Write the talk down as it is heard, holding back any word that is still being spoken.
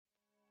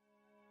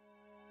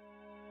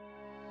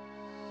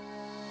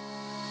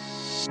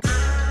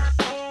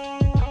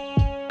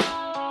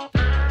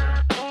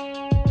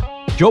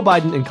Joe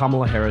Biden and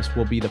Kamala Harris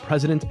will be the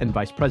president and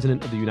vice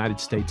president of the United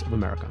States of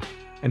America.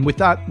 And with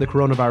that, the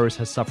coronavirus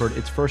has suffered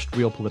its first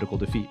real political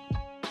defeat.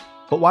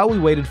 But while we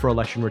waited for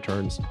election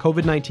returns,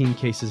 COVID-19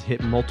 cases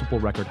hit multiple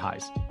record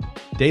highs.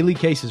 Daily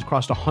cases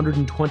crossed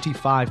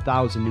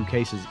 125,000 new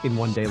cases in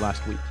one day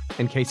last week,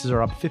 and cases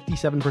are up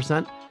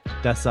 57%,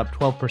 deaths up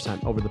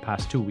 12% over the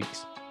past 2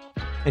 weeks.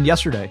 And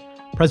yesterday,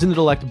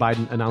 President-elect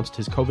Biden announced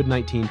his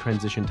COVID-19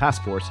 transition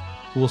task force,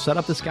 who will set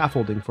up the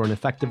scaffolding for an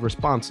effective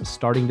response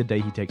starting the day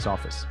he takes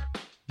office.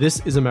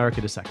 This is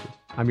America Dissected.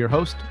 I'm your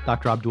host,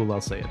 Dr. Abdul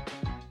El-Sayed,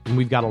 and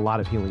we've got a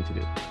lot of healing to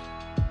do.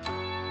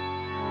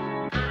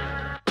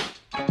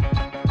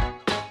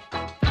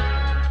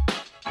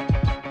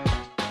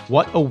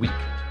 What a week,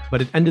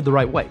 but it ended the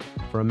right way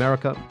for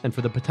America and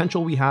for the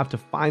potential we have to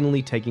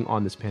finally taking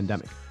on this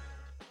pandemic.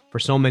 For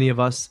so many of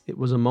us, it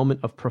was a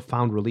moment of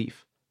profound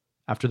relief.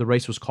 After the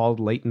race was called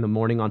late in the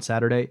morning on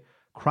Saturday,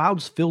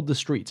 crowds filled the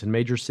streets in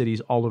major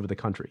cities all over the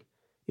country.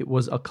 It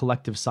was a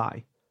collective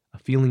sigh, a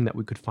feeling that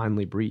we could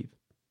finally breathe.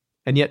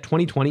 And yet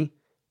 2020,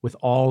 with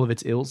all of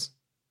its ills,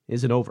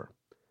 isn't over.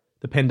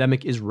 The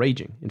pandemic is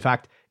raging. In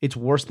fact, it's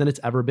worse than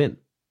it's ever been.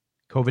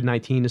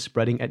 COVID-19 is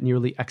spreading at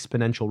nearly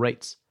exponential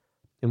rates,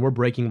 and we're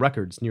breaking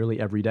records nearly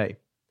every day.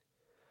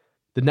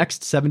 The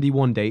next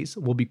 71 days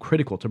will be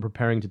critical to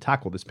preparing to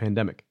tackle this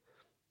pandemic.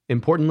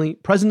 Importantly,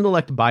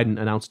 President-elect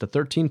Biden announced a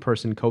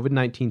 13-person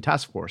COVID-19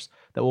 task force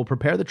that will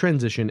prepare the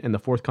transition and the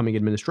forthcoming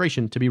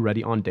administration to be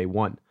ready on day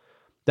one.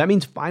 That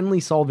means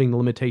finally solving the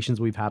limitations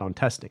we've had on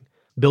testing,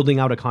 building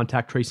out a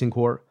contact tracing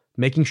core,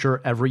 making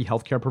sure every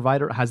healthcare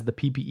provider has the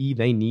PPE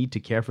they need to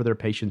care for their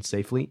patients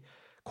safely,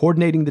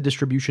 coordinating the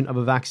distribution of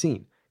a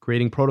vaccine,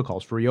 creating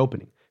protocols for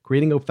reopening,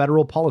 creating a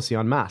federal policy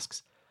on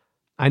masks.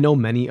 I know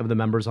many of the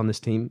members on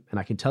this team, and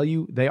I can tell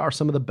you they are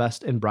some of the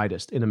best and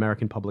brightest in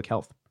American public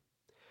health.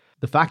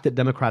 The fact that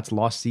Democrats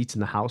lost seats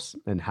in the House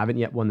and haven't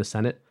yet won the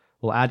Senate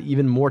will add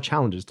even more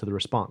challenges to the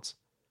response.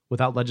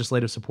 Without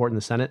legislative support in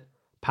the Senate,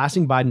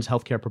 passing Biden's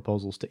healthcare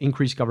proposals to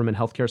increase government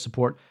healthcare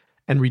support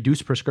and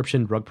reduce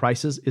prescription drug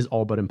prices is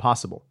all but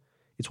impossible.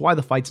 It's why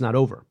the fight's not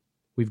over.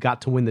 We've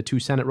got to win the 2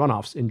 Senate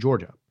runoffs in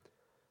Georgia.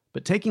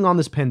 But taking on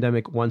this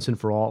pandemic once and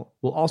for all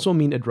will also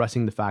mean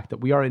addressing the fact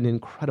that we are an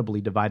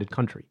incredibly divided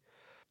country.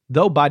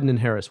 Though Biden and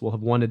Harris will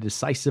have won a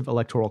decisive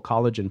electoral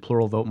college and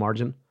plural vote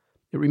margin,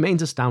 it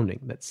remains astounding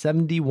that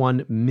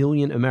 71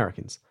 million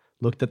Americans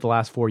looked at the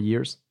last 4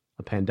 years,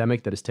 a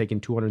pandemic that has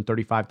taken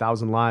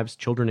 235,000 lives,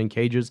 children in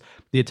cages,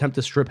 the attempt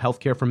to strip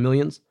healthcare from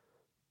millions,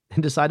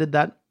 and decided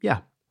that,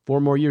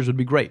 4 more years would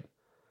be great.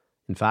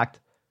 In fact,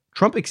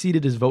 Trump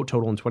exceeded his vote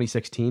total in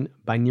 2016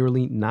 by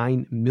nearly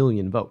 9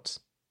 million votes.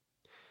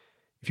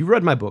 If you've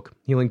read my book,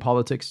 Healing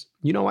Politics,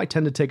 you know I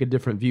tend to take a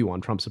different view on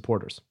Trump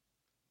supporters.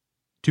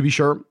 To be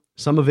sure,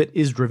 some of it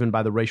is driven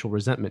by the racial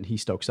resentment he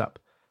stokes up,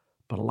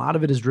 but a lot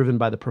of it is driven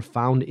by the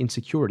profound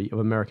insecurity of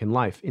American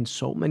life in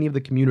so many of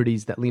the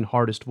communities that lean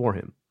hardest for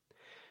him.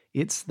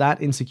 It's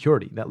that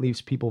insecurity that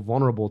leaves people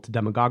vulnerable to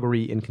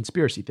demagoguery and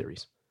conspiracy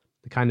theories,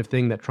 the kind of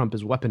thing that Trump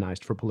has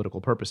weaponized for political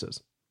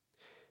purposes.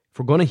 If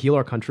we're going to heal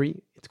our country,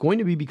 it's going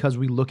to be because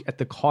we look at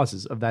the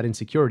causes of that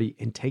insecurity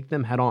and take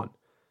them head on.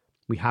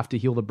 We have to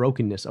heal the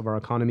brokenness of our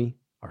economy,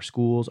 our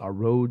schools, our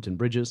roads and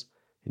bridges,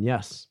 and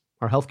yes,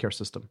 our healthcare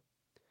system.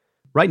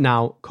 Right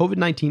now,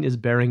 COVID-19 is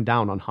bearing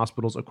down on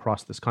hospitals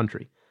across this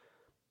country,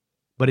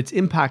 but its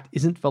impact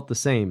isn't felt the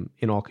same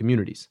in all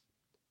communities.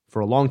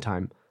 For a long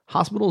time,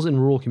 hospitals in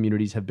rural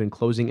communities have been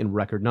closing in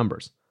record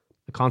numbers,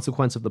 a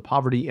consequence of the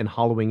poverty and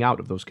hollowing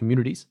out of those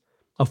communities,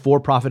 a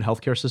for-profit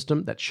healthcare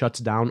system that shuts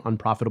down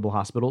unprofitable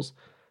hospitals,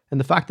 and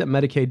the fact that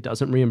Medicaid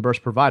doesn't reimburse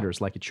providers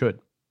like it should.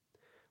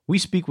 We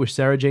speak with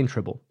Sarah Jane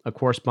Tribble, a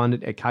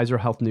correspondent at Kaiser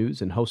Health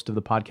News and host of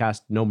the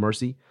podcast No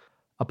Mercy,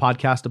 a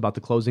podcast about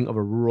the closing of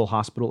a rural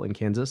hospital in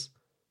Kansas,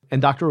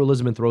 and Dr.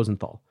 Elizabeth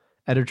Rosenthal,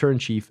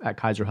 editor-in-chief at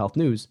Kaiser Health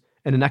News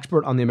and an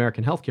expert on the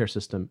American healthcare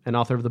system and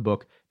author of the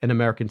book An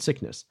American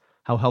Sickness,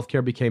 How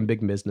Healthcare Became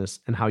Big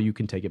Business and How You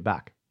Can Take It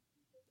Back.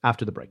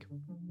 After the break.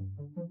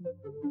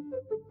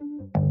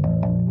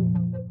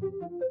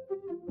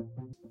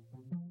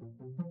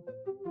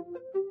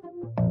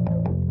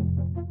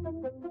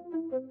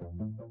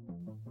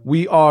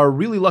 We are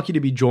really lucky to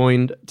be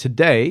joined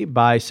today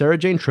by Sarah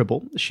Jane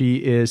Tribble. She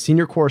is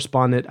senior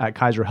correspondent at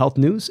Kaiser Health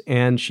News,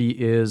 and she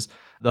is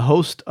the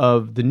host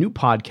of the new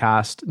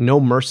podcast, No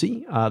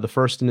Mercy, the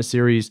first in a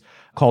series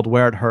called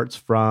Where It Hurts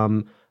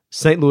from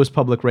St. Louis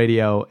Public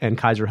Radio and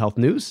Kaiser Health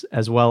News,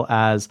 as well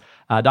as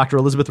Dr.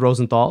 Elizabeth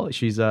Rosenthal.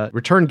 She's a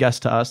return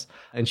guest to us,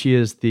 and she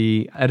is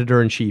the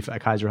editor-in-chief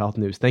at Kaiser Health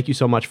News. Thank you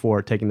so much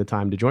for taking the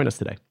time to join us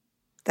today.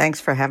 Thanks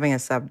for having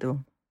us,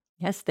 Abdul.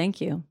 Yes, thank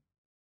you.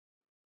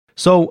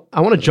 So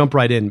I want to jump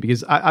right in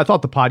because I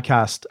thought the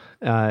podcast,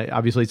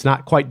 obviously it's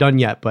not quite done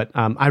yet, but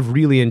I've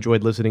really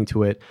enjoyed listening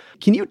to it.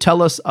 Can you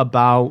tell us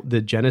about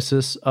the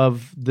genesis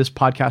of this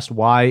podcast,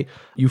 why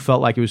you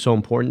felt like it was so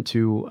important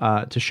to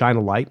shine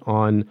a light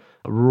on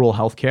rural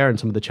healthcare and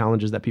some of the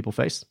challenges that people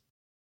face?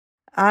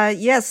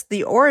 Yes,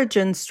 the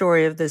origin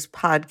story of this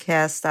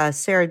podcast,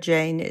 Sarah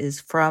Jane is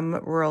from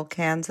rural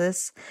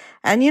Kansas.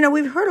 And,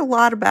 we've heard a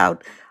lot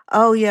about,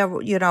 oh, yeah,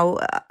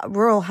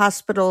 rural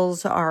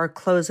hospitals are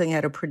closing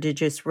at a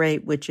prodigious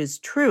rate, which is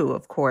true,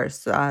 of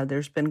course.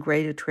 There's been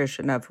great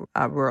attrition of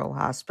rural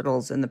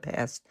hospitals in the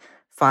past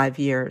 5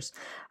 years.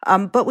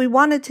 But we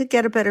wanted to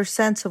get a better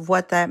sense of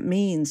what that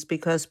means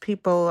because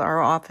people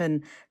are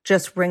often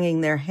just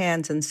wringing their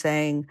hands and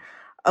saying,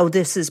 oh,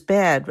 this is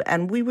bad.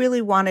 And we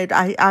really wanted,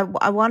 I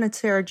wanted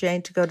Sarah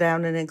Jane to go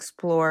down and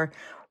explore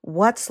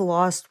what's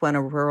lost when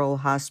a rural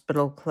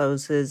hospital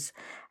closes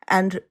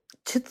and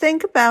to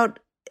think about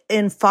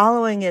in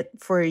following it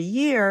for a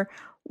year,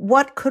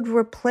 what could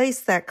replace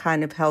that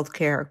kind of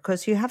healthcare?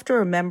 Because you have to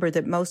remember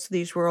that most of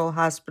these rural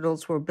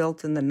hospitals were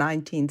built in the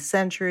 19th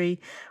century,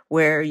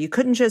 where you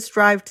couldn't just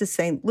drive to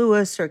St.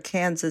 Louis or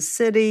Kansas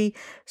City.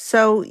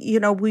 So,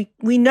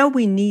 we know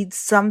we need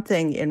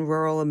something in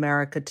rural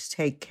America to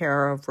take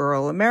care of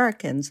rural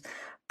Americans.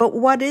 But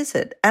what is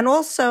it? And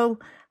also,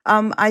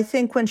 I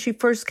think when she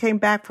first came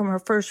back from her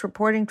first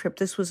reporting trip,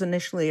 this was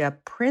initially a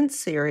print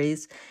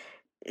series,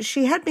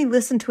 she had me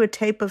listen to a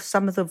tape of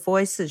some of the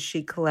voices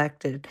she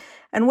collected.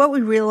 And what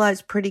we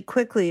realized pretty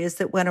quickly is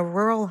that when a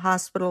rural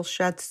hospital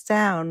shuts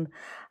down,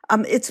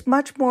 it's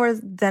much more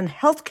than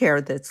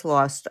healthcare that's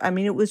lost. I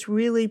mean, it was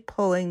really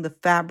pulling the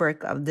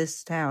fabric of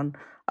this town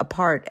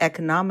apart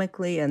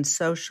economically and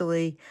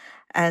socially.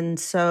 And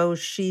so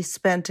she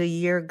spent a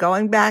year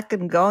going back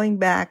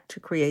to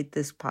create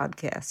this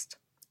podcast.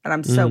 And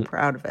I'm so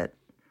proud of it.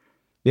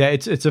 Yeah,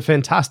 it's a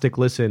fantastic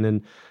listen.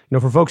 And,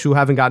 for folks who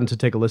haven't gotten to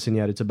take a listen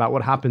yet, it's about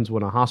what happens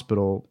when a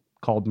hospital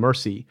called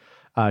Mercy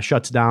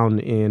shuts down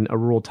in a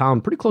rural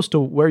town pretty close to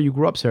where you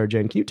grew up, Sarah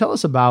Jane. Can you tell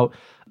us about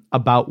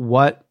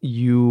what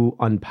you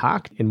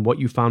unpacked and what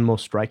you found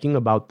most striking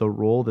about the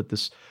role that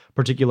this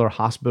particular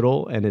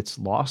hospital and its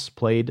loss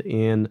played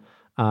in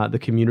the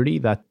community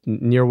that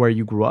near where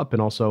you grew up,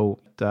 and also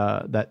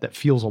that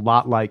feels a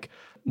lot like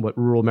what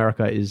rural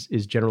America is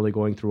generally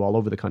going through all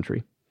over the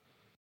country?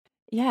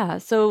 Yeah,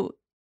 so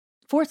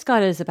Fort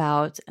Scott is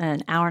about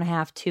an hour and a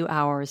half, 2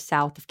 hours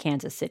south of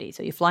Kansas City.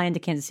 So you fly into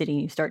Kansas City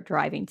and you start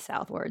driving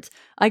southwards.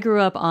 I grew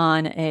up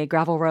on a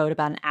gravel road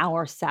about an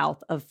hour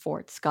south of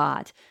Fort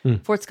Scott.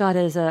 Fort Scott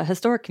is a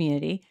historic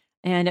community,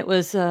 and it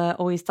was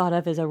always thought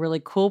of as a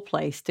really cool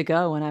place to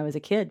go when I was a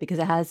kid because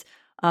it has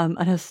an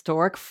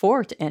historic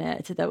fort in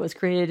it that was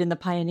created in the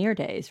pioneer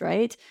days,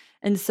 right?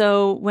 And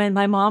so when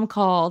my mom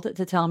called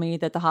to tell me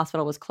that the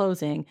hospital was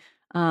closing,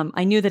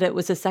 I knew that it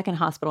was the second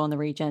hospital in the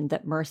region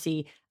that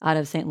Mercy out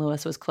of St.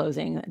 Louis was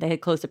closing. They had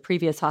closed a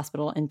previous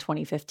hospital in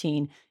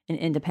 2015 in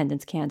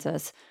Independence,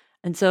 Kansas.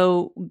 And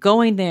so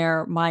going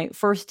there, my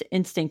first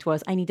instinct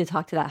was I need to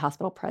talk to that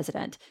hospital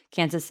president.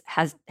 Kansas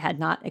had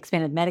not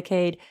expanded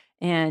Medicaid,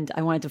 and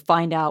I wanted to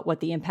find out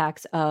what the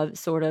impacts of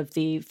sort of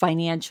the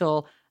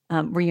financial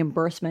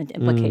reimbursement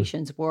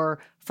implications were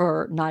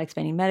for not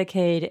expanding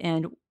Medicaid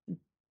and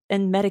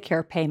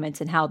Medicare payments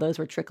and how those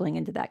were trickling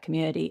into that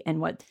community and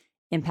what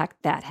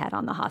impact that had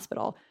on the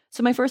hospital.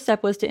 So my first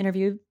step was to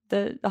interview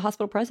the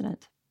hospital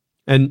president.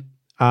 And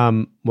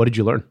what did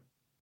you learn?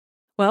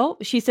 Well,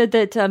 she said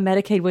that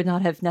Medicaid would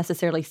not have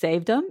necessarily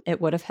saved them. It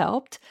would have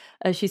helped.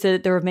 She said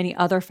that there were many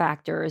other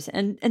factors.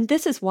 And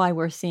this is why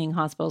we're seeing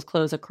hospitals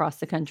close across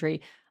the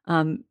country,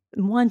 1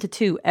 to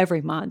 2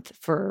 every month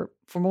for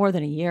more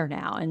than a year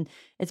now. And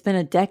it's been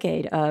a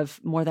decade of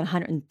more than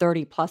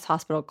 130 plus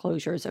hospital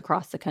closures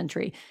across the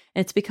country.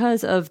 And it's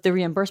because of the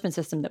reimbursement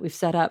system that we've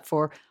set up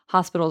for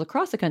hospitals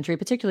across the country,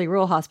 particularly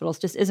rural hospitals,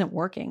 just isn't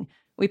working.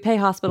 We pay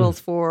hospitals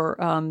for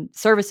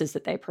services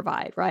that they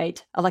provide,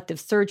 right? Elective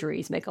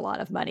surgeries make a lot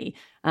of money.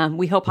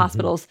 We hope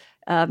hospitals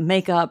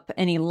make up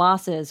any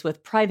losses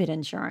with private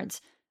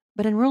insurance.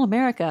 But in rural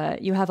America,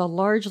 you have a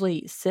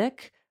largely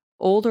sick,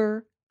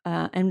 older,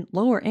 and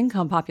lower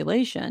income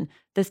population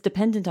that's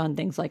dependent on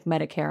things like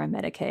Medicare and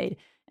Medicaid.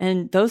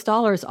 And those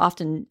dollars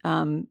often,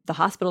 the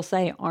hospitals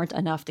say, aren't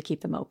enough to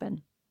keep them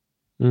open.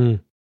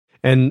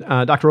 And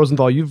Dr.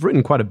 Rosenthal, you've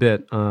written quite a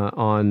bit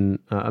on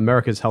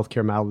America's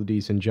healthcare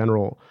maladies in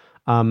general.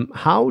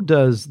 How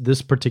does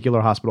this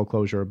particular hospital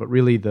closure, but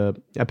really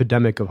the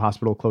epidemic of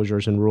hospital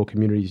closures in rural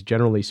communities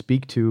generally,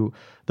 speak to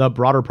the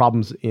broader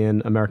problems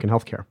in American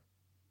healthcare?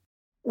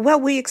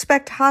 Well, we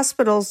expect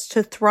hospitals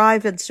to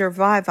thrive and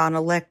survive on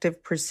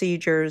elective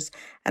procedures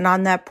and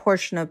on that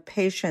portion of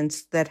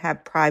patients that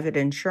have private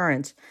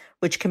insurance,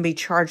 which can be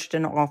charged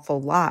an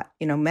awful lot.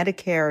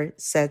 Medicare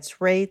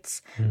sets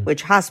rates,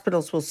 which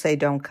hospitals will say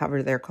don't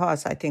cover their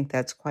costs. I think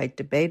that's quite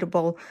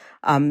debatable.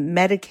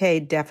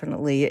 Medicaid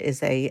definitely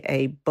is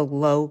a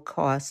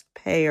below-cost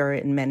payer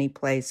in many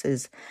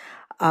places.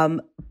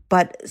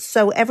 But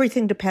so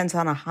everything depends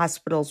on a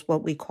hospital's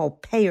what we call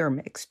payer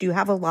mix. Do you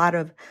have a lot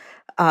of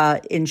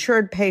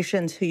insured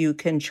patients who you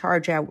can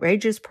charge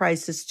outrageous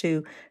prices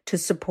to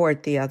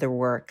support the other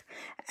work?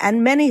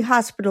 And many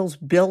hospitals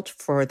built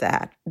for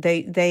that.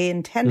 They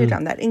intended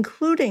on that,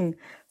 including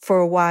for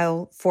a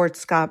while Fort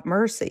Scott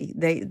Mercy.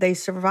 They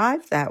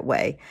survived that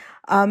way.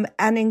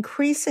 And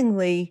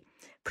increasingly,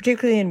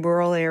 particularly in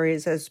rural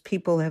areas as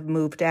people have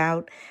moved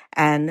out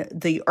and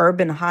the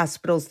urban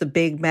hospitals, the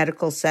big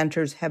medical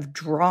centers have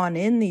drawn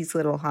in these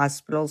little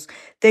hospitals,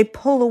 they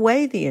pull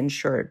away the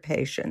insured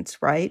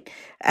patients, right?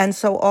 And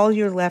so all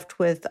you're left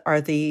with are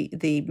the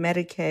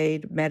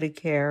Medicaid,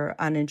 Medicare,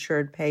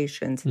 uninsured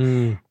patients.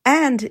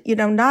 And,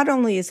 not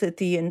only is it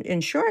the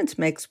insurance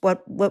mix,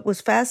 what was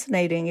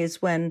fascinating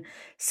is when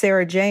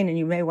Sarah Jane, and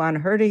you may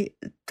want her to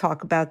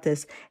talk about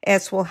this,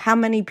 asked, well, how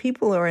many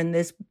people are in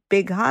this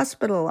big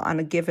hospital on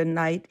a given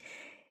night?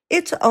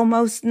 It's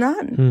almost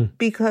none,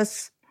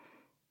 because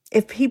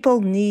if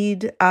people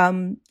need,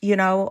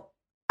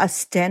 a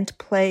stent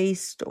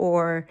placed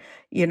or,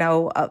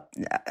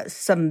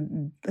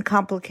 some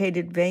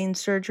complicated vein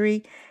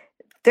surgery,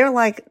 they're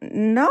like,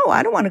 no,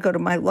 I don't want to go to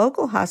my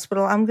local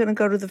hospital. I'm going to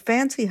go to the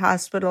fancy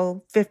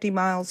hospital 50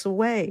 miles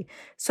away.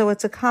 So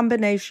it's a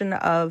combination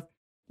of,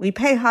 we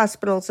pay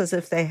hospitals as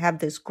if they have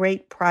this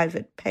great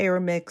private payer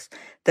mix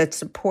that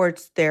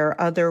supports their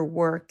other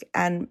work.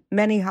 And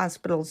many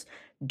hospitals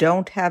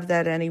don't have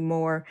that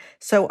anymore.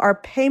 So our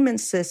payment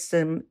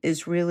system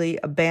is really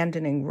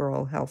abandoning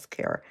rural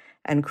healthcare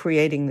and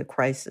creating the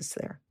crisis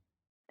there.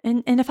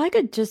 And if I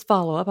could just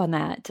follow up on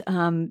that,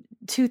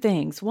 two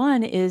things.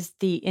 One is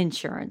the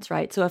insurance,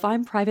 right? So if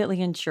I'm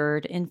privately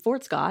insured in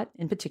Fort Scott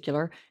in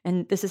particular,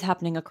 and this is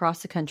happening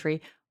across the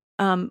country,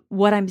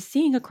 what I'm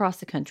seeing across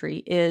the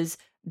country is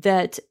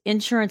that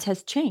insurance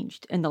has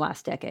changed in the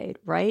last decade,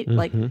 right?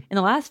 Like in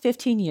the last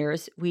 15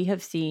 years, we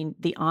have seen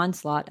the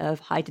onslaught of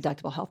high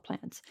deductible health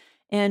plans.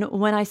 And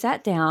when I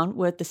sat down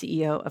with the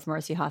CEO of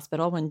Mercy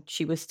Hospital, when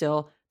she was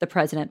still the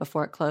president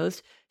before it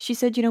closed, she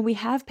said, we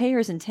have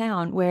payers in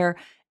town where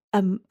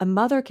a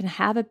mother can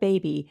have a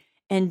baby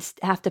and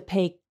have to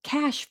pay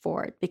cash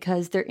for it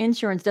because their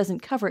insurance doesn't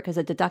cover it because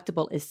the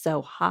deductible is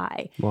so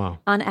high. Wow.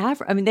 On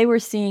average, they were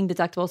seeing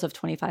deductibles of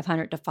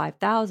 $2,500 to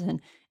 $5,000.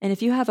 And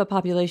if you have a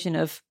population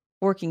of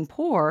working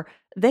poor,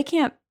 they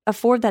can't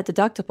afford that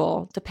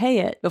deductible to pay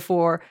it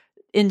before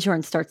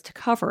insurance starts to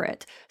cover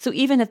it. So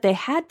even if they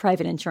had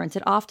private insurance,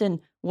 it often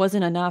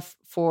wasn't enough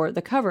for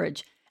the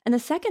coverage. And the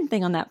second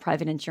thing on that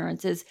private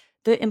insurance is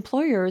the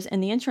employers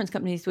and the insurance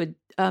companies would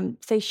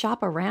say,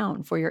 shop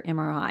around for your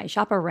MRI,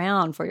 shop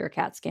around for your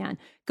CAT scan,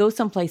 go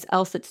someplace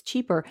else that's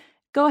cheaper.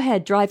 Go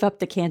ahead, drive up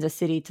to Kansas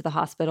City to the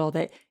hospital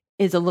that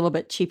is a little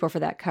bit cheaper for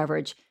that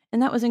coverage.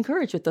 And that was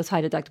encouraged with those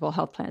high deductible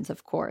health plans,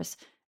 of course.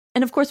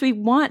 And of course, we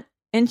want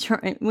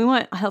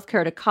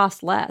healthcare to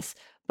cost less,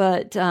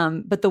 but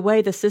the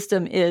way the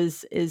system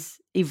is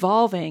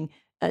evolving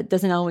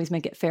doesn't always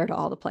make it fair to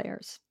all the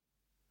players.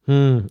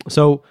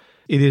 So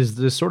it is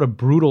this sort of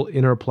brutal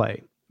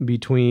interplay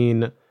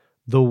between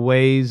the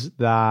ways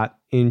that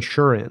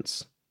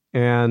insurance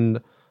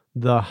and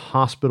the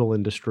hospital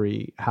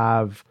industry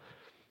have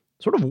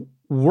sort of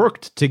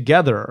worked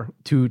together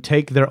to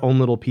take their own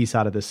little piece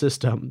out of the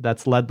system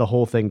that's led the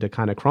whole thing to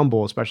kind of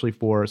crumble, especially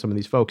for some of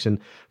these folks. And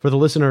for the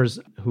listeners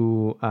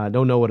who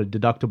don't know what a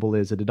deductible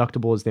is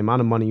the amount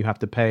of money you have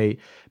to pay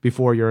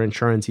before your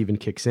insurance even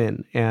kicks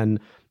in. And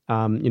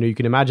you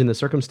can imagine the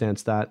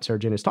circumstance that Sarah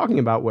Jane is talking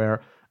about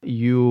where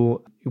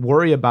you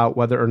worry about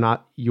whether or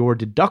not your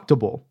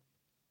deductible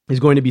is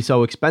going to be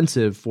so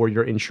expensive for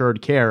your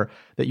insured care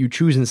that you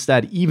choose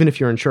instead, even if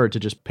you're insured, to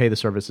just pay the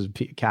services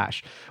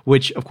cash,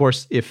 which, of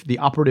course, if the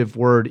operative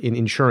word in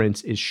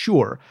insurance is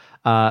sure,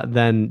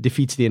 then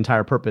defeats the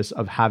entire purpose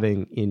of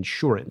having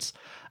insurance.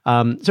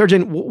 Sarah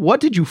Jane, what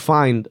did you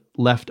find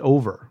left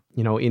over,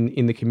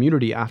 in the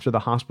community after the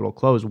hospital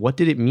closed? What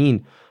did it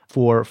mean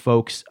for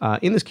folks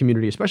in this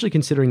community, especially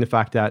considering the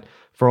fact that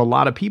for a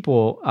lot of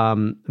people,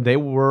 they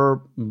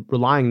were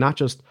relying not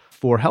just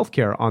for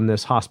healthcare on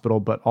this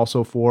hospital, but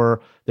also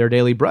for their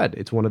daily bread?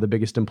 It's one of the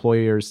biggest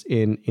employers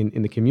in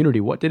the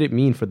community. What did it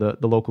mean for the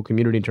local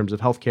community in terms of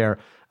healthcare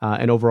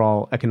and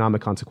overall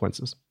economic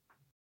consequences?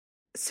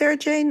 Sarah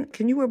Jane,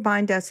 can you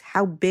remind us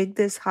how big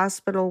this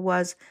hospital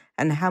was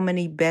and how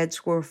many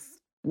beds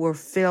were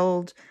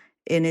filled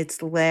in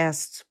its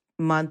last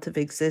month of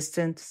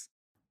existence?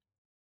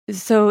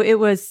 So it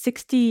was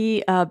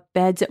 60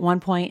 beds at one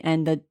point,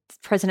 and the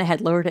president had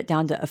lowered it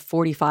down to a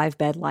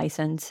 45-bed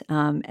license.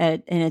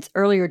 In its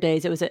earlier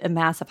days, it was a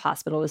massive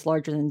hospital. It was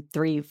larger than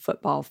 3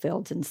 football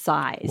fields in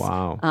size.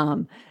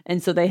 Wow.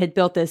 And so they had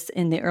built this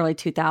in the early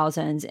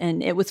 2000s,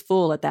 and it was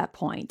full at that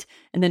point.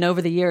 And then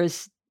over the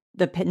years,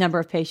 the number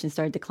of patients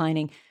started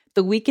declining.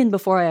 The weekend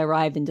before I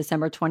arrived in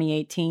December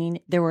 2018,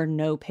 there were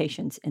no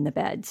patients in the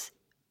beds.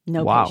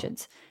 No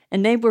patients.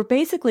 And they were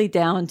basically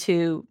down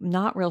to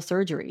not real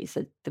surgeries,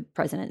 the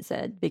president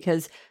said,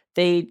 because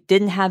they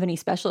didn't have any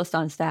specialists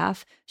on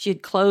staff. She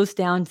had closed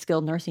down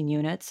skilled nursing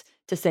units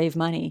to save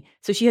money.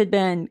 So she had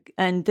been,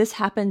 and this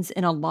happens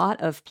in a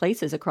lot of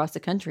places across the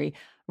country,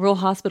 rural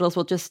hospitals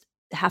will just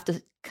have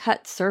to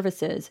cut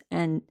services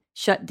and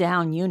shut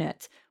down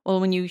units. Well,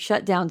 when you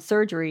shut down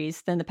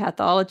surgeries, then the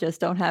pathologists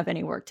don't have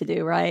any work to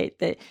do, right?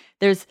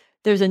 There's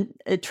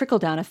a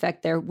trickle-down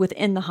effect there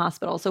within the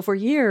hospital. So for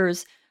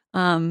years,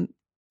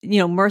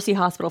 Mercy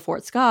Hospital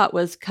Fort Scott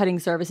was cutting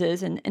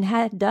services and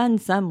had done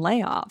some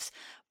layoffs.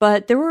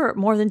 But there were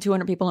more than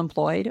 200 people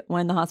employed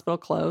when the hospital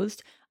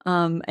closed,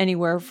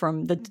 anywhere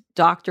from the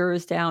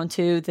doctors down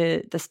to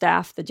the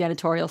staff, the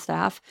janitorial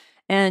staff.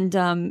 And,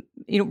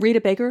 Rita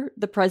Baker,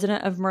 the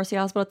president of Mercy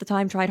Hospital at the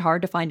time, tried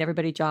hard to find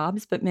everybody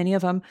jobs, but many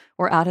of them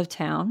were out of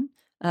town.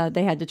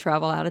 They had to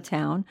travel out of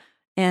town.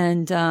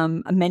 And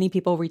many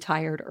people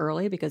retired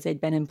early because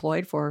they'd been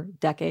employed for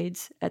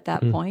decades at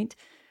that point.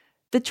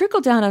 The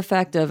trickle-down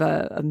effect of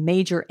a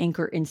major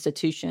anchor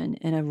institution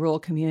in a rural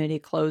community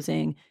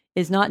closing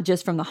is not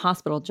just from the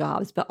hospital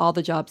jobs, but all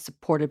the jobs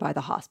supported by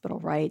the hospital,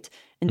 right?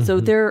 And so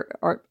there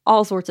are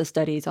all sorts of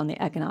studies on the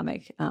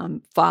economic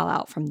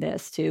fallout from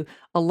this, to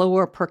a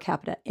lower per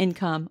capita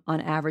income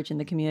on average in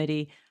the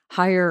community,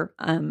 higher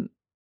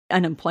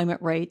unemployment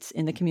rates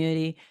in the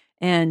community,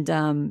 and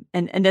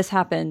this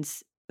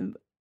happens,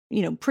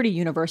 pretty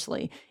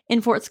universally.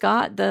 In Fort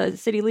Scott, the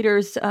city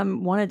leaders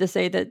wanted to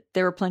say that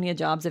there were plenty of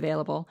jobs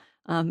available,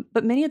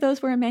 but many of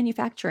those were in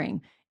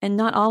manufacturing, and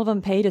not all of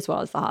them paid as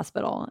well as the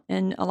hospital.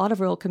 In a lot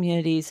of rural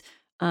communities,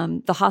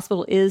 the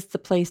hospital is the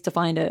place to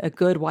find a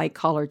good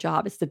white-collar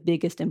job. It's the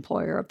biggest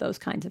employer of those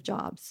kinds of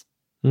jobs.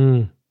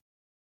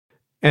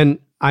 And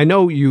I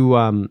know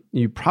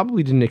you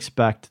probably didn't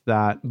expect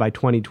that by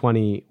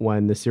 2020,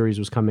 when the series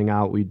was coming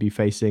out, we'd be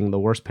facing the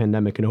worst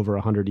pandemic in over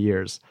 100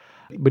 years.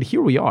 But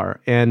here we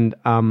are. And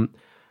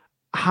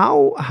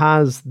how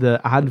has the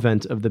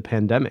advent of the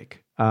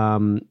pandemic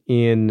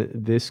in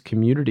this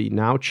community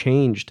now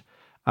changed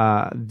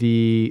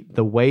the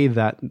way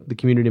that the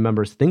community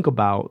members think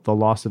about the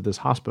loss of this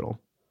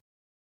hospital?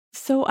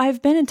 So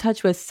I've been in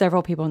touch with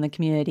several people in the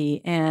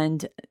community,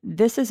 and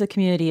this is a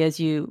community, as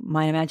you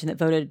might imagine, that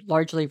voted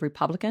largely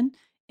Republican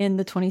in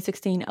the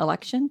 2016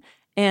 election.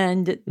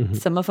 And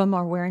some of them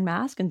are wearing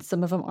masks and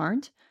some of them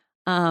aren't.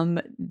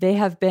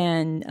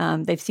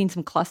 They've seen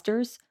some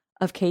clusters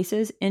of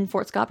cases in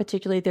Fort Scott,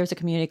 particularly there's a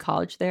community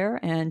college there.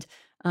 And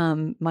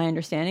my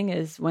understanding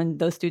is when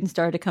those students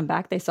started to come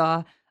back, they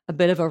saw a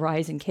bit of a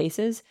rise in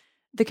cases.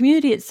 The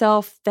community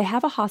itself, they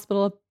have a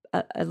hospital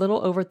a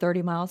little over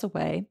 30 miles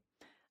away.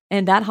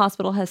 And that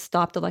hospital has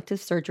stopped elective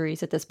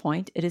surgeries at this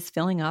point. It is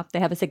filling up. They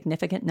have a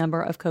significant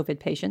number of COVID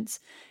patients.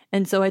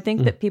 And so I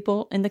think that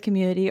people in the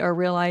community are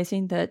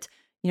realizing that,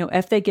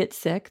 if they get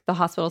sick, the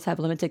hospitals have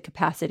limited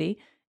capacity.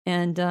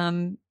 And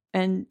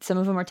some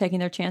of them are taking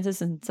their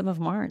chances and some of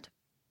them aren't.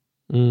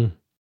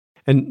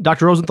 And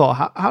Dr. Rosenthal,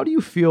 how do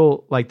you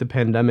feel like the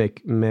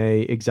pandemic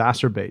may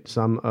exacerbate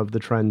some of the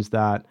trends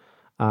that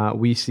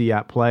we see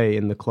at play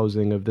in the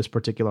closing of this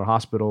particular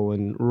hospital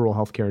and rural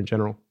healthcare in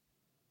general?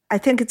 I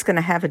think it's going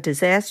to have a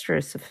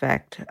disastrous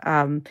effect.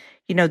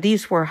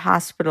 These were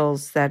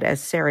hospitals that,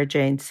 as Sarah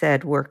Jane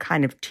said, were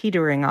kind of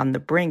teetering on the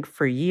brink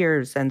for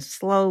years and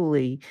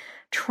slowly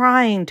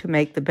trying to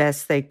make the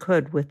best they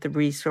could with the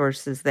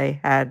resources they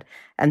had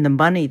and the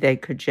money they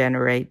could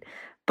generate.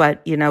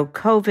 But,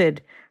 COVID,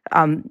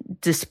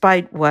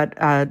 despite what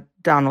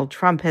Donald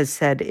Trump has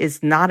said,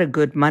 is not a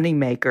good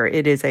moneymaker.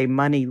 It is a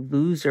money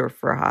loser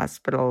for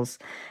hospitals.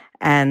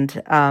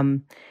 And,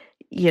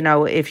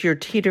 if you're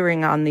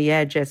teetering on the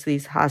edge, as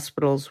these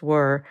hospitals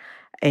were,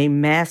 a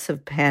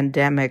massive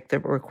pandemic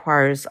that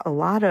requires a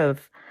lot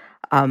of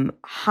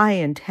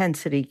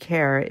high-intensity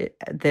care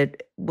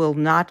that will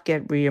not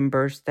get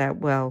reimbursed that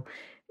well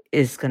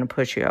is going to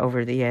push you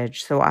over the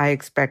edge. So I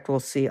expect we'll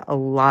see a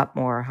lot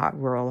more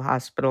rural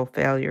hospital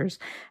failures.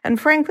 And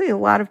frankly, a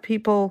lot of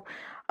people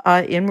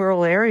in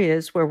rural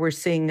areas where we're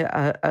seeing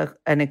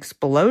an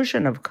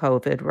explosion of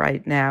COVID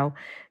right now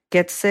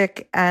get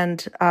sick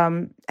and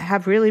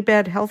have really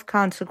bad health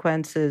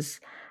consequences,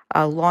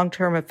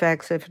 long-term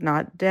effects, if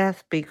not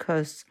death,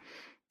 because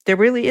there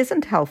really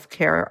isn't health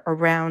care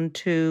around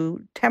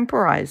to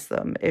temporize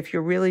them. If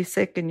you're really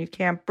sick and you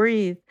can't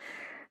breathe,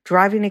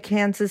 driving to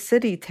Kansas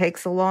City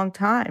takes a long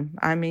time.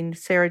 I mean,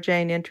 Sarah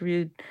Jane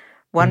interviewed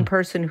one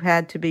person who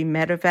had to be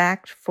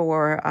medevaced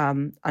for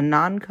a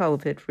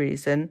non-COVID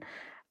reason.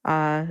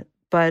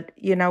 But,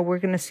 we're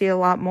going to see a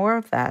lot more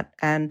of that.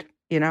 And,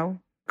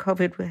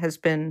 COVID has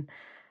been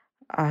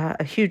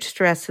a huge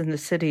stress in the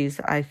cities.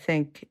 I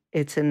think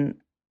it's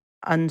an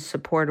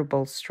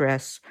unsupportable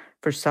stress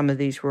for some of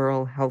these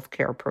rural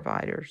healthcare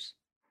providers.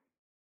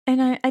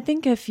 And I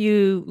think if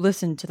you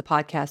listen to the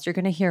podcast, you're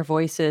going to hear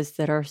voices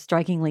that are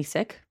strikingly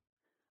sick.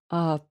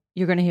 You're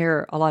going to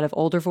hear a lot of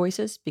older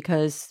voices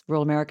because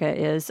rural America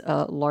is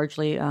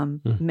largely,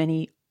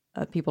 many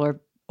people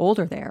are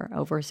older there,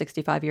 over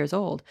 65 years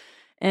old.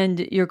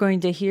 And you're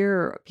going to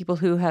hear people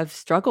who have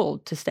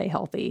struggled to stay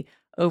healthy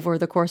over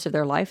the course of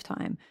their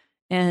lifetime.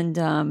 And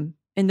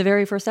in the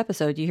very first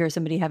episode, you hear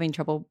somebody having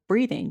trouble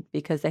breathing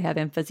because they have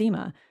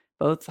emphysema.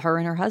 Both her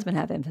and her husband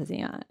have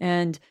emphysema.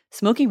 And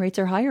smoking rates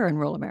are higher in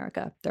rural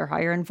America. They're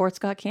higher in Fort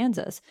Scott,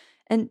 Kansas.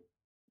 And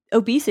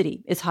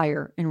obesity is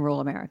higher in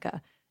rural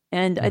America.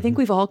 And I think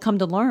we've all come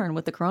to learn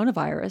with the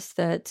coronavirus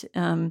that,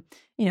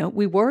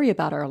 we worry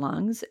about our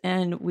lungs,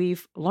 and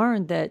we've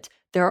learned that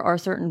there are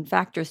certain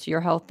factors to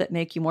your health that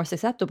make you more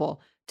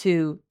susceptible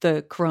to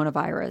the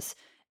coronavirus.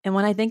 And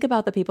when I think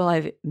about the people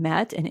I've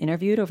met and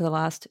interviewed over the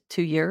last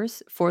 2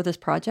 years for this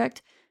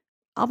project,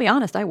 I'll be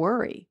honest, I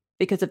worry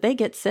because if they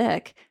get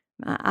sick,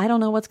 I don't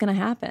know what's going to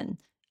happen.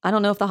 I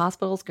don't know if the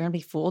hospital's going to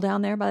be full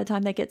down there by the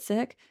time they get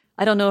sick.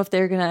 I don't know if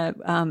they're going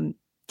to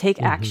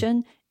take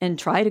action and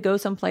try to go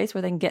someplace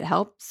where they can get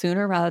help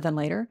sooner rather than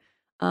later.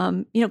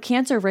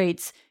 Cancer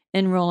rates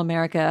in rural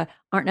America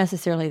aren't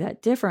necessarily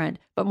that different,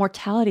 but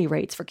mortality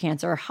rates for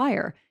cancer are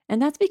higher.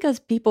 And that's because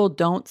people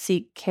don't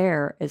seek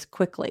care as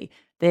quickly.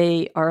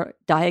 They are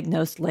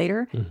diagnosed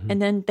later,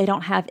 and then they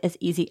don't have as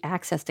easy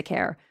access to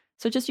care.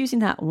 So just using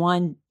that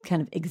one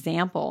kind of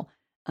example,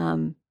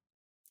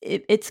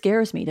 it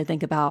scares me to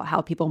think about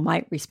how people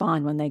might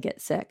respond when they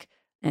get sick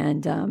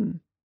and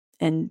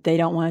they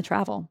don't want to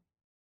travel.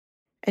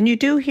 And you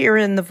do hear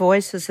in the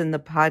voices in the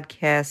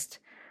podcast,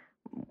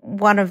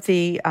 one of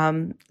the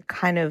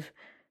kind of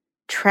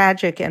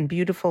tragic and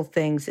beautiful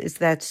things is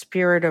that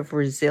spirit of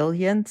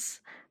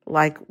resilience.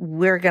 Like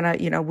we're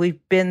going to, we've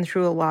been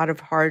through a lot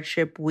of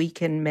hardship. We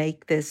can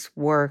make this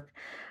work.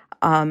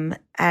 And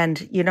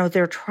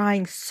they're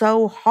trying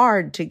so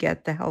hard to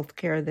get the health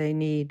care they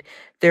need.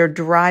 They're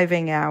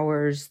driving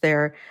hours.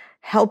 They're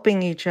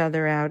helping each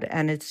other out.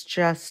 And it's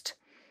just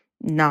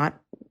not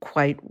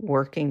quite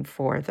working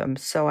for them.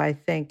 So I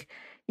think,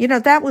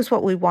 that was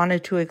what we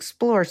wanted to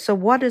explore. So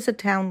what does a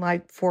town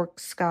like Fort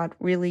Scott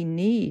really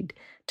need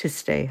to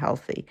stay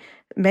healthy?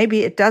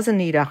 Maybe it doesn't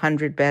need a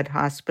 100-bed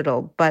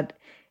hospital, but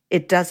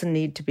it doesn't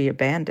need to be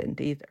abandoned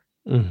either.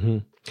 Mm-hmm.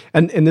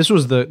 And this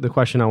was the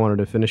question I wanted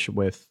to finish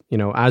with.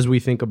 As we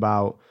think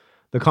about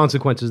the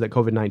consequences that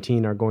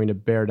COVID-19 are going to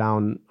bear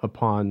down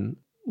upon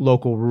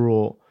local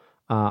rural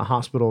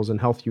hospitals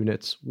and health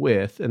units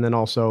and then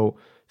also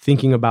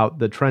thinking about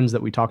the trends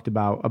that we talked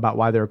about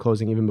why they're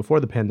closing even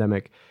before the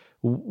pandemic,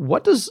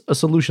 what does a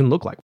solution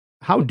look like?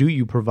 How do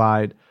you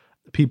provide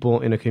people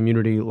in a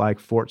community like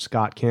Fort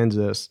Scott,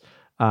 Kansas,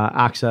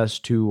 access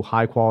to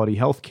high-quality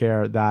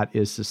healthcare that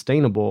is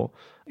sustainable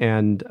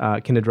and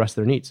can address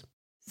their needs?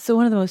 So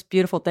one of the most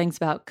beautiful things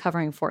about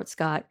covering Fort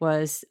Scott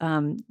was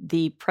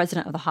the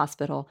president of the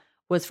hospital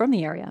was from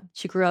the area.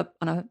 She grew up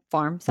on a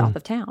farm south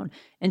of town,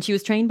 and she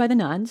was trained by the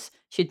nuns.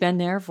 She'd been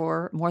there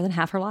for more than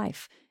half her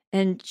life,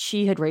 and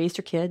she had raised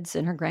her kids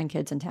and her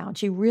grandkids in town.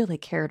 She really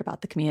cared about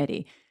the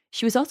community.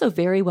 She was also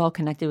very well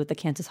connected with the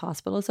Kansas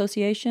Hospital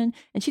Association,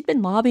 and she'd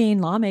been lobbying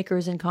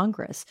lawmakers in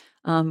Congress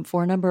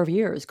for a number of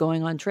years,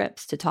 going on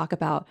trips to talk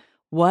about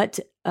what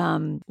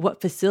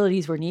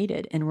facilities were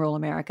needed in rural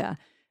America.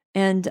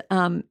 And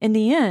in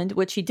the end,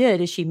 what she did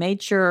is she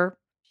made sure,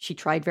 she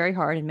tried very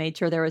hard and made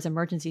sure there was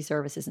emergency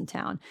services in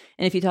town.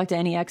 And if you talk to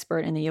any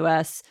expert in the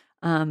U.S.,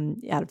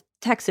 out of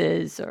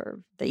Texas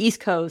or the East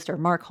Coast or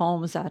Mark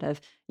Holmes out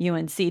of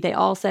UNC, they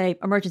all say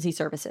emergency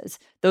services.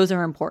 Those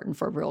are important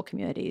for rural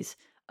communities.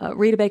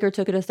 Rita Baker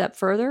took it a step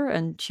further,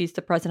 and she's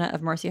the president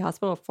of Mercy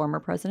Hospital, a former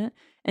president.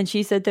 And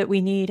she said that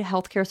we need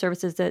healthcare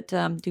services that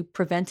do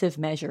preventive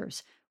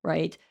measures,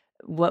 right?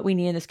 What we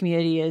need in this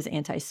community is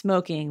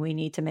anti-smoking. We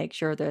need to make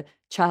sure the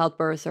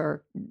childbirths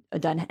are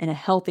done in a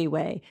healthy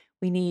way.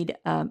 We need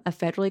a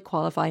federally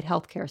qualified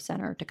healthcare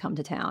center to come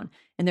to town.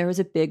 And there was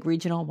a big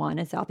regional one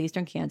in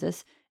southeastern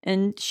Kansas,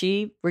 and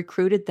she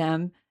recruited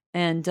them,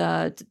 and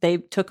they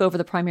took over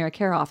the primary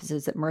care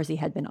offices that Mercy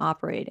had been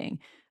operating.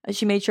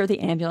 She made sure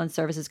the ambulance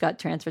services got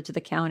transferred to the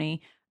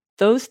county.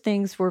 Those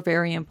things were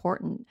very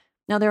important.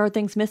 Now, there are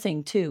things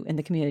missing, too, in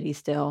the community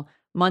still.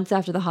 Months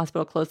after the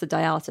hospital closed, the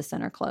dialysis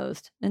center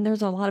closed. And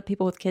there's a lot of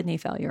people with kidney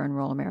failure in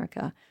rural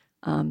America.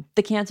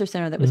 The cancer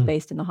center that was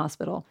based in the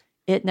hospital,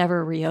 it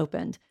never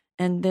reopened.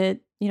 And that,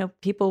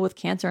 people with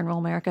cancer in rural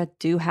America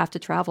do have to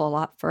travel a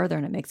lot further,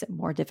 and it makes it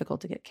more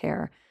difficult to get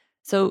care.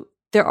 So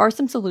there are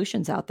some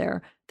solutions out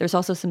there. There's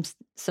also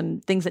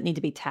some things that need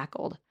to be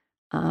tackled.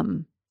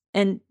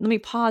 And let me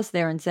pause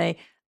there and say,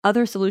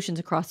 other solutions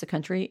across the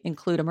country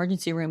include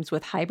emergency rooms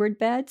with hybrid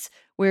beds,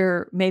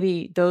 where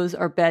maybe those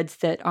are beds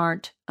that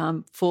aren't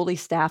fully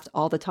staffed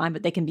all the time,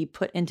 but they can be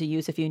put into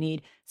use if you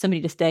need somebody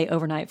to stay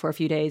overnight for a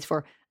few days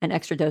for an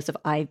extra dose of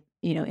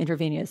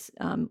intravenous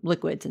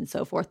liquids and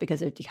so forth because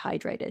they're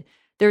dehydrated.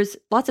 There's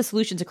lots of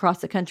solutions across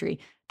the country.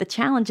 The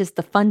challenge is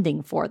the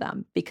funding for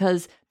them,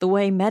 because the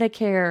way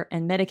Medicare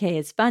and Medicaid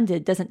is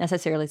funded doesn't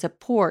necessarily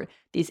support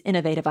these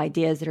innovative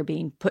ideas that are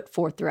being put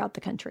forth throughout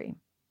the country.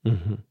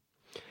 Mm-hmm.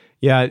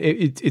 Yeah,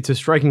 it's a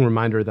striking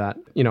reminder that,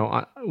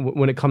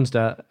 when it comes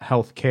to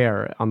health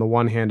care, on the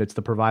one hand, it's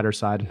the provider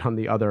side, and on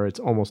the other, it's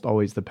almost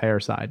always the payer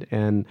side.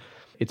 And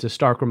it's a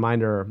stark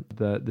reminder,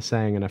 the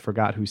saying, and I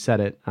forgot who said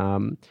it,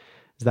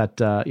 is that,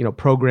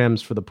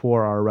 programs for the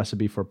poor are a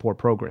recipe for poor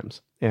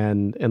programs.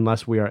 And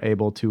unless we are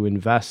able to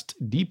invest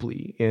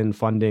deeply in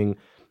funding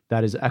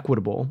that is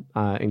equitable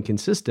and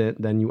consistent,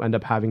 then you end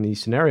up having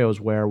these scenarios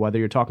where, whether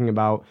you're talking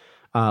about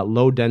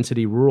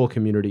low-density rural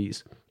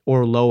communities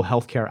or low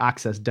healthcare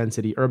access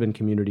density urban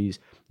communities,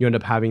 you end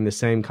up having the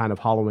same kind of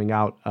hollowing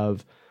out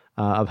of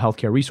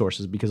healthcare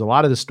resources. Because a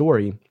lot of the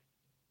story,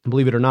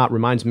 believe it or not,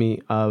 reminds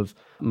me of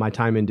my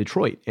time in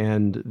Detroit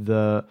and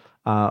the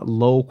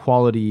low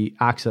quality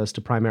access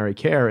to primary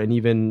care and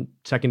even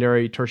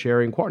secondary,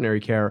 tertiary, and quaternary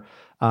care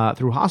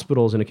through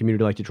hospitals in a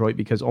community like Detroit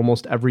because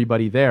almost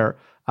everybody there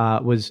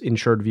was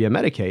insured via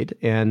Medicaid.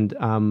 And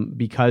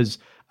because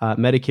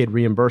Medicaid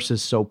reimburses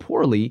so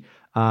poorly,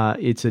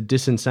 it's a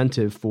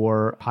disincentive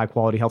for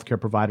high-quality healthcare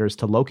providers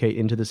to locate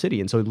into the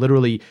city. And so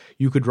literally,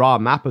 you could draw a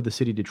map of the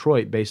city of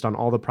Detroit based on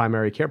all the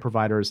primary care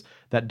providers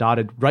that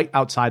dotted right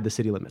outside the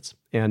city limits.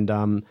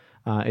 And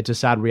it's a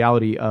sad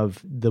reality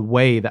of the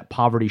way that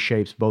poverty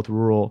shapes both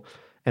rural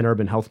and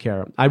urban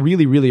healthcare. I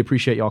really, really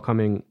appreciate y'all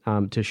coming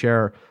to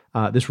share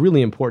this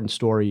really important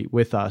story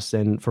with us.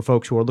 And for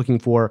folks who are looking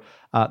for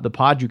the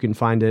pod, you can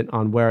find it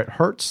on Where It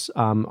Hurts,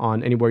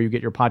 on anywhere you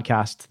get your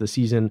podcasts. The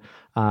season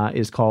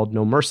is called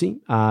No Mercy.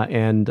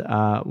 And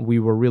we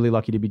were really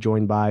lucky to be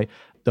joined by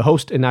the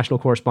host and national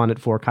correspondent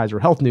for Kaiser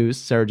Health News,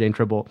 Sarah-Jane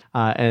Tribble,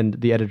 and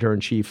the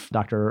editor-in-chief,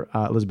 Dr.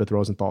 Elizabeth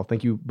Rosenthal.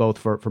 Thank you both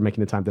for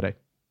making the time today.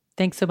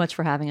 Thanks so much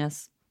for having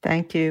us.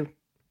 Thank you.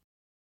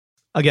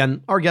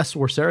 Again, our guests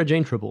were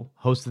Sarah-Jane Tribble,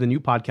 host of the new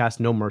podcast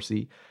No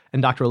Mercy,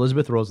 and Dr.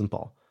 Elizabeth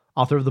Rosenthal,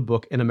 author of the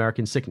book An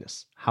American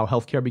Sickness, How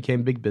Healthcare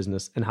Became Big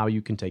Business and How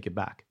You Can Take It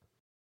Back.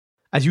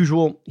 As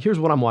usual, here's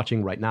what I'm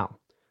watching right now.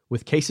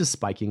 With cases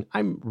spiking,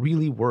 I'm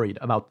really worried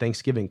about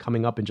Thanksgiving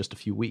coming up in just a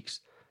few weeks.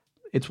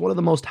 It's one of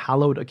the most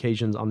hallowed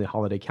occasions on the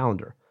holiday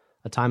calendar,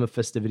 a time of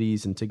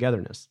festivities and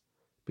togetherness.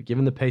 But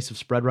given the pace of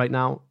spread right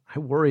now, I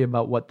worry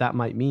about what that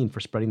might mean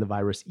for spreading the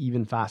virus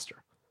even faster.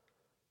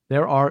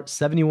 There are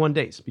 71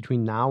 days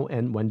between now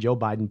and when Joe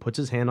Biden puts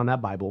his hand on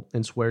that Bible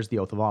and swears the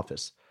oath of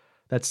office.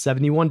 That's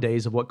 71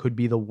 days of what could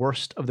be the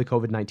worst of the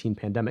COVID-19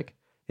 pandemic.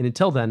 And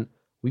until then,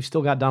 we've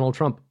still got Donald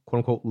Trump, quote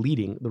unquote,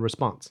 leading the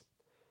response.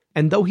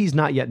 And though he's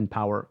not yet in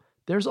power,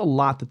 there's a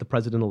lot that the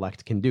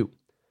president-elect can do.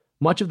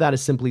 Much of that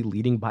is simply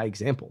leading by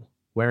example,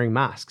 wearing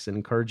masks and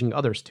encouraging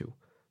others to,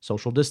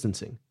 social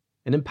distancing,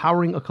 and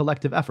empowering a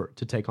collective effort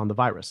to take on the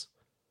virus.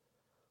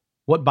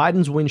 What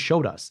Biden's win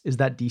showed us is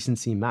that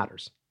decency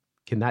matters.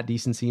 Can that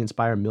decency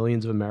inspire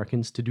millions of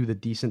Americans to do the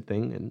decent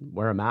thing and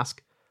wear a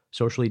mask,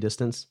 socially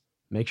distance,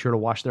 make sure to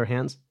wash their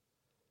hands?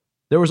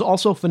 There was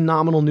also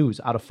phenomenal news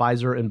out of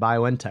Pfizer and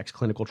BioNTech's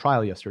clinical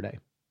trial yesterday.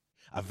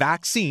 A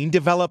vaccine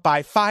developed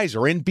by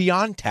Pfizer and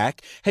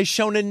BioNTech has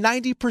shown a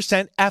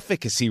 90%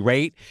 efficacy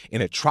rate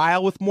in a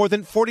trial with more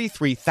than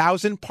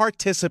 43,000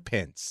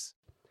 participants.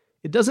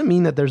 It doesn't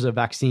mean that there's a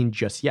vaccine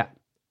just yet.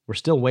 We're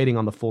still waiting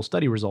on the full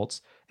study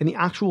results, and the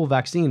actual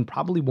vaccine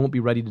probably won't be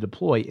ready to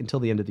deploy until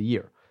the end of the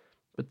year.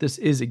 But this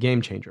is a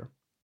game changer.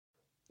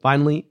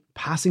 Finally,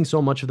 passing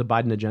so much of the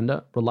Biden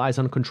agenda relies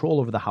on control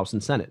over the House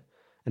and Senate.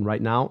 And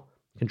right now,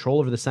 control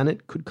over the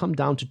Senate could come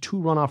down to 2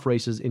 runoff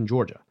races in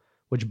Georgia,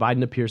 which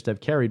Biden appears to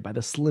have carried by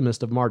the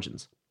slimmest of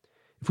margins.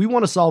 If we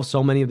want to solve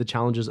so many of the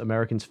challenges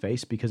Americans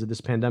face because of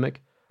this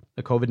pandemic,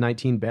 a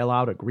COVID-19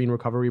 bailout, a green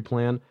recovery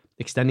plan,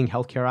 extending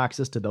healthcare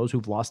access to those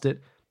who've lost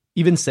it,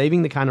 even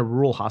saving the kind of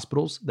rural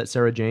hospitals that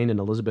Sarah-Jane and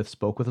Elizabeth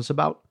spoke with us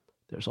about,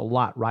 there's a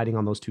lot riding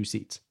on those 2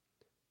 seats.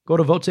 Go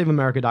to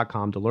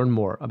votesaveamerica.com to learn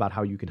more about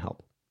how you can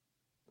help.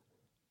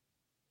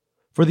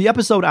 For the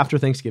episode after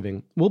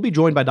Thanksgiving, we'll be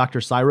joined by Dr.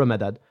 Saira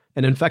Medad,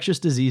 an infectious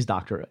disease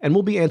doctor, and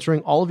we'll be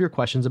answering all of your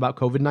questions about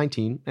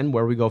COVID-19 and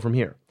where we go from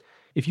here.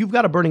 If you've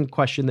got a burning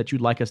question that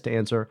you'd like us to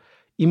answer,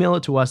 email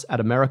it to us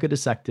at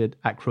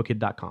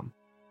americadissected@crooked.com.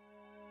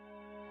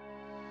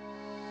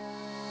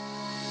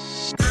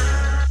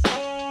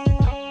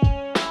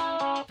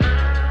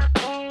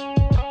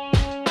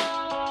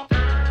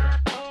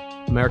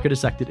 America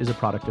Dissected is a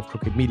product of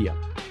Crooked Media.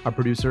 Our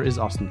producer is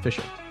Austin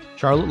Fisher.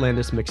 Charlotte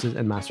Landis mixes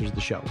and masters the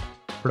show.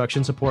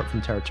 Production support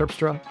from Tara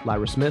Terpstra,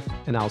 Lyra Smith,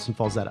 and Allison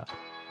Falzetta.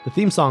 The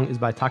theme song is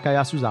by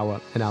Takaya Suzawa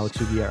and Alex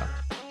Sugiera.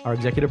 Our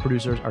executive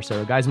producers are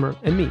Sarah Geismer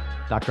and me,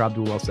 Dr.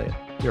 Abdul El Sayed,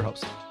 your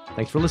host.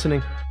 Thanks for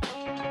listening.